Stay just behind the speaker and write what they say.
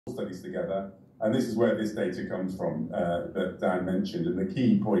studies together, and this is where this data comes from that Dan mentioned. And the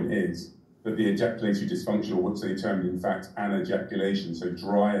key point is that the ejaculatory dysfunction, or what's determined in fact anejaculation, so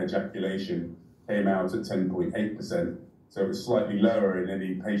dry ejaculation, came out at 10.8%. So it was slightly lower in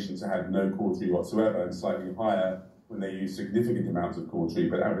any patients that had no cautery whatsoever, and slightly higher when they used significant amounts of cautery,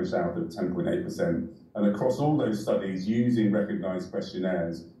 but averaged out at 10.8%. And across all those studies, using recognised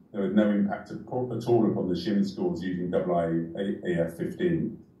questionnaires, there was no impact at all upon the SHIM scores using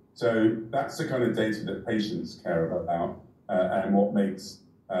IIAF-15. So that's the kind of data that patients care about, and what makes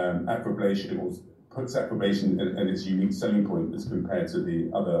aquablation, or puts aquablation at its unique selling point as compared to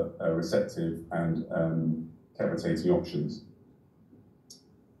the other receptive and cavitating options.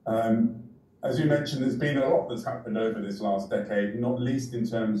 As you mentioned, there's been a lot that's happened over this last decade, not least in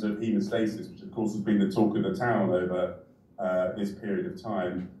terms of hemostasis, which of course has been the talk of the town over this period of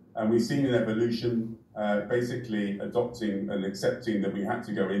time. And we've seen an evolution, basically adopting and accepting that we had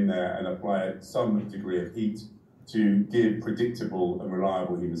to go in there and apply some degree of heat to give predictable and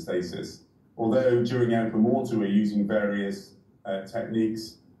reliable hemostasis. Although during ample mortar we're using various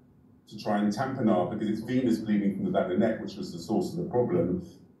techniques to try and tamponade, because it's venous bleeding from the back of the neck, which was the source of the problem.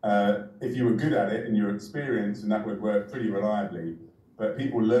 If you were good at it and you were experienced, and that would work pretty reliably, but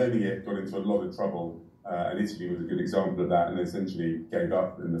people learning it got into a lot of trouble, and Italy was a good example of that, and they essentially gave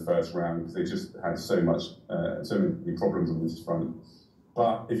up in the first round because they just had so many problems on this front.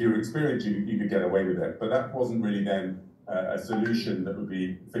 But if you were experienced, you could get away with it. But that wasn't really then a solution that would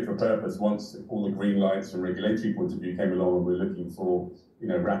be fit for purpose once all the green lights from a regulatory point of view came along and we're looking for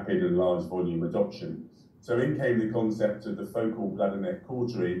rapid and large volume adoption. So in came the concept of the focal bladder neck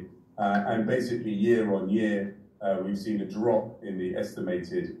cautery, and basically year on year, we've seen a drop in the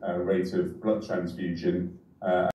estimated rate of blood transfusion